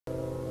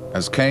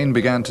As Kane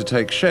began to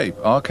take shape,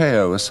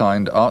 RKO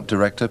assigned art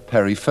director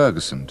Perry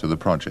Ferguson to the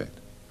project.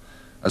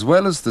 As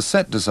well as the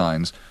set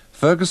designs,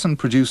 Ferguson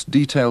produced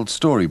detailed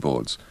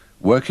storyboards,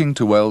 working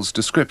to Wells'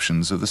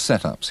 descriptions of the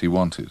setups he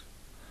wanted.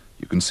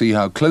 You can see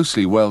how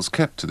closely Wells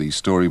kept to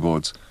these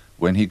storyboards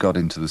when he got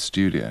into the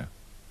studio.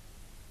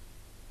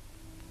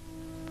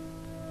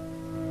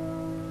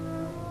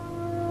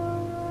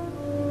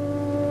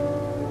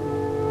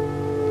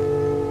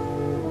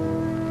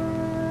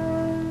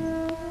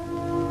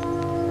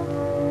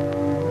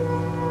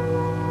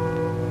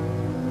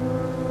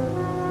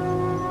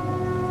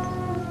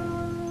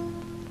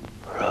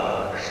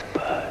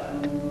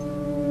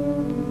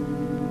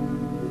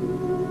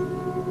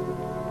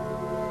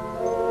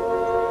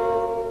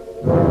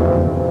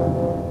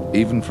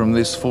 Even from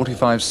this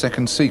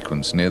 45-second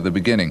sequence near the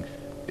beginning,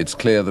 it's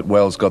clear that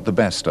Wells got the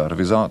best out of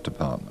his art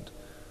department.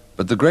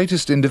 But the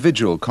greatest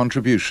individual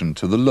contribution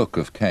to the look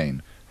of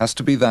Kane has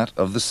to be that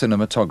of the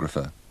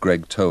cinematographer,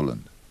 Greg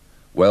Toland.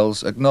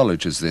 Wells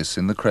acknowledges this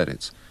in the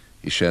credits.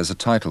 He shares a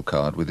title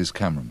card with his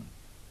cameraman.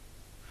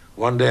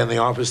 One day in the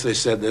office they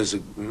said, there's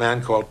a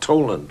man called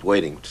Toland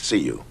waiting to see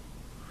you.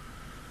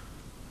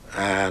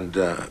 And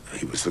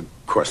he was, of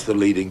course, the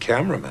leading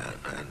cameraman.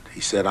 And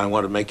he said, I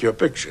want to make you a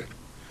picture.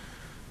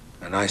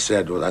 And I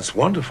said, well, that's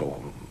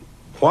wonderful.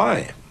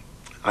 Why?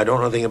 I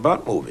don't know anything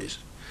about movies.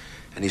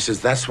 And he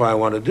says, that's why I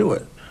want to do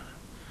it.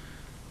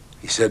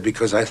 He said,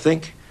 because I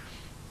think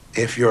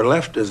if you're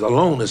left as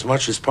alone as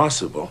much as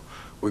possible,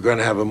 we're going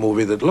to have a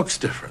movie that looks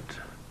different.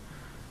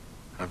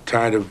 I'm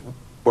tired of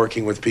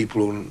working with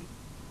people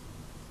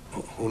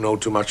who know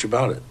too much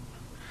about it.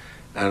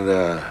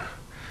 And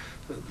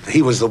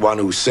he was the one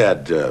who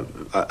said,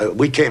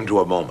 we came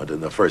to a moment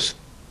in the first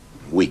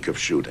week of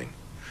shooting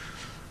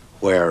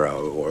where,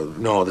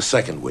 the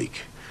second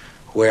week,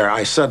 where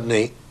I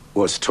suddenly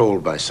was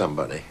told by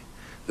somebody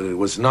that it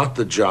was not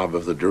the job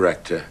of the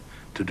director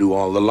to do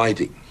all the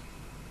lighting.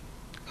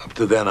 Up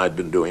to then, I'd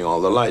been doing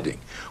all the lighting,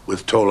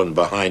 with Toland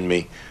behind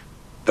me,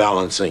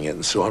 balancing it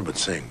and so on, but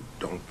saying,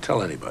 don't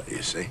tell anybody,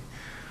 you see.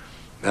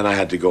 Then I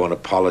had to go and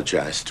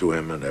apologize to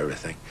him and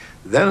everything.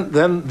 Then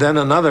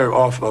another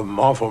awful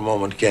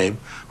moment came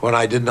when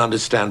I didn't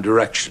understand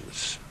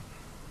directions.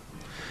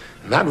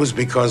 And that was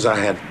because I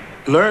had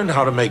learned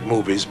how to make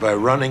movies by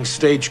running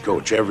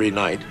Stagecoach every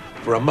night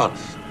for a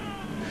month.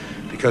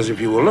 Because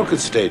if you will look at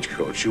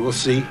Stagecoach, you will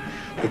see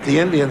that the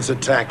Indians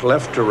attack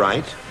left to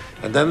right,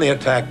 and then they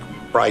attack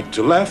right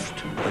to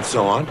left, and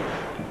so on.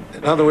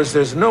 In other words,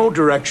 there's no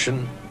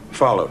direction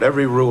followed.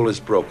 Every rule is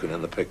broken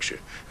in the picture.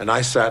 And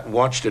I sat and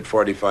watched it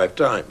 45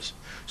 times.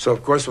 So,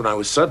 of course, when I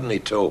was suddenly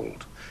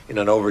told in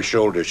an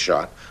over-shoulder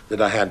shot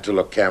that I had to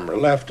look camera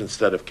left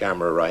instead of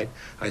camera right,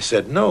 I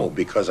said no,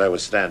 because I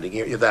was standing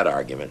here. That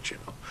argument, you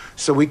know.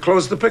 So we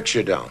closed the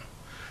picture down.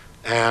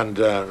 And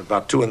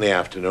about 2 in the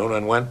afternoon,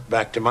 and went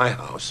back to my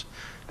house.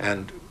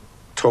 And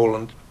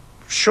Toland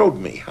showed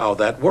me how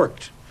that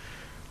worked.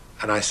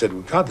 And I said,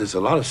 well, God, there's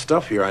a lot of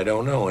stuff here I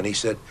don't know. And he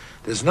said,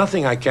 there's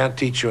nothing I can't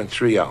teach you in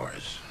 3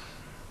 hours.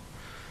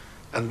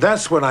 And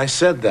that's when I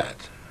said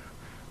that,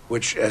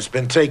 which has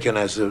been taken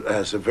as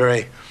a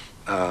very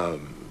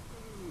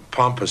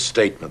pompous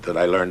statement that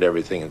I learned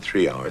everything in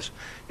 3 hours.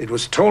 It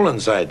was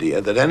Toland's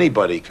idea that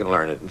anybody can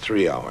learn it in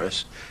 3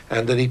 hours,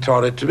 and that he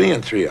taught it to me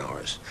in 3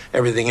 hours.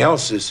 Everything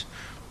else is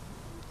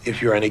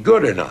if you're any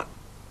good or not.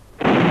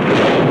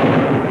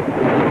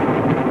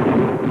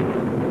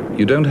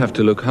 You don't have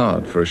to look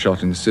hard for a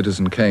shot in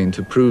Citizen Kane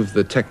to prove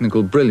the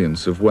technical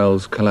brilliance of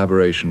Wells'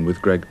 collaboration with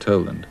Greg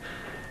Toland.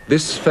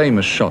 This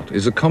famous shot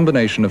is a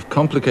combination of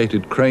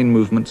complicated crane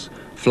movements,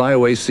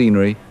 flyaway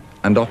scenery,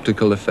 and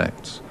optical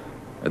effects.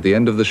 At the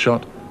end of the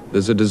shot,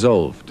 there's a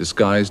dissolve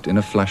disguised in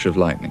a flash of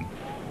lightning.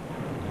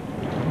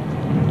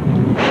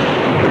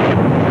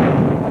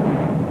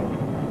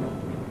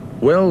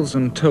 Wells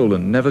and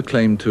Toland never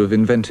claimed to have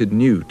invented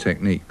new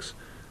techniques.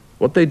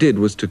 What they did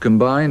was to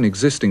combine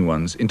existing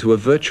ones into a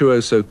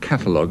virtuoso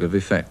catalogue of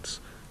effects: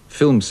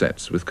 film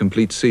sets with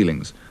complete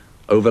ceilings,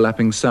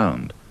 overlapping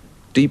sound,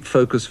 deep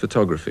focus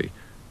photography,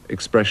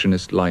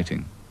 expressionist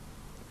lighting.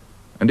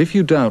 And if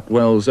you doubt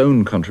Wells'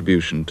 own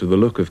contribution to the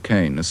look of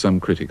Kane, as some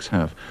critics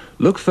have,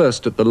 look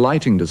first at the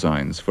lighting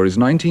designs for his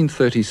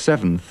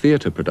 1937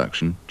 theatre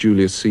production,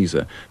 Julius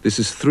Caesar. This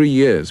is 3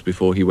 years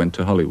before he went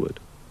to Hollywood.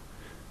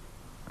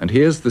 And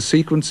here's the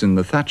sequence in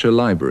the Thatcher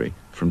Library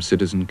from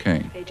Citizen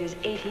Kane. Pages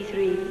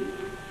 83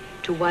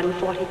 to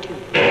 142.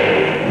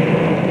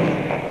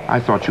 I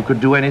thought you could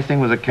do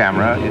anything with a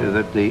camera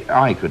that the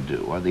eye could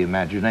do or the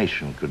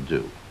imagination could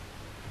do.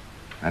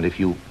 And if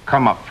you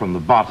come up from the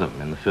bottom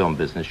in the film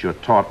business, you're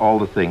taught all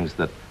the things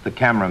that the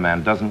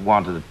cameraman doesn't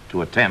want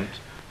to attempt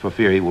for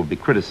fear he will be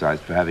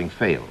criticized for having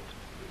failed.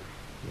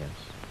 Yes.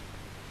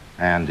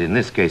 And in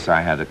this case,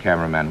 I had a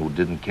cameraman who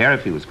didn't care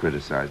if he was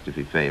criticized if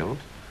he failed,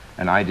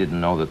 and I didn't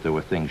know that there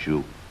were things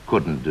you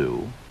couldn't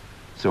do.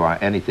 So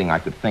anything I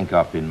could think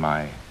up in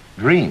my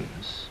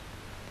dreams,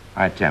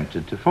 I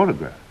attempted to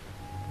photograph.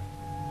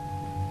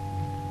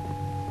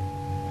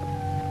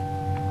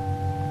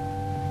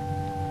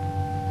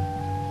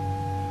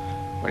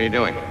 What are you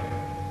doing?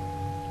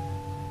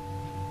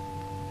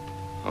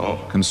 Oh.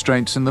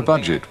 Constraints in the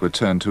budget were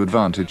turned to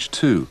advantage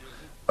too.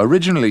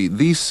 Originally,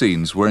 these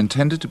scenes were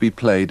intended to be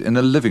played in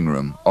a living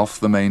room off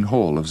the main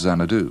hall of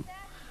Xanadu.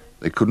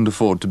 They couldn't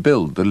afford to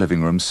build the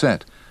living room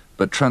set,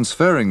 but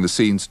transferring the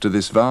scenes to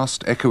this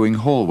vast, echoing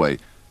hallway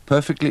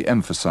perfectly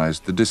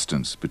emphasized the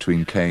distance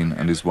between Kane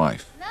and his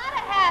wife. Not a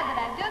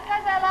habit, I'm just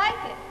because I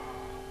like it.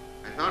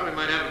 I thought we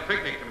might have a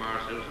picnic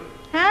tomorrow, Susan.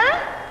 Huh?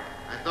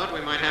 I thought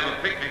we might have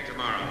a picnic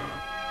tomorrow.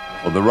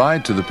 For the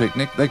ride to the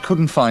picnic, they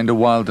couldn't find a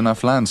wild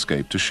enough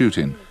landscape to shoot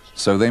in,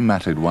 so they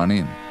matted one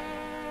in.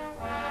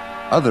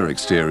 Other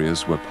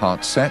exteriors were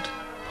part set,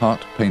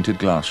 part painted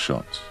glass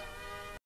shots.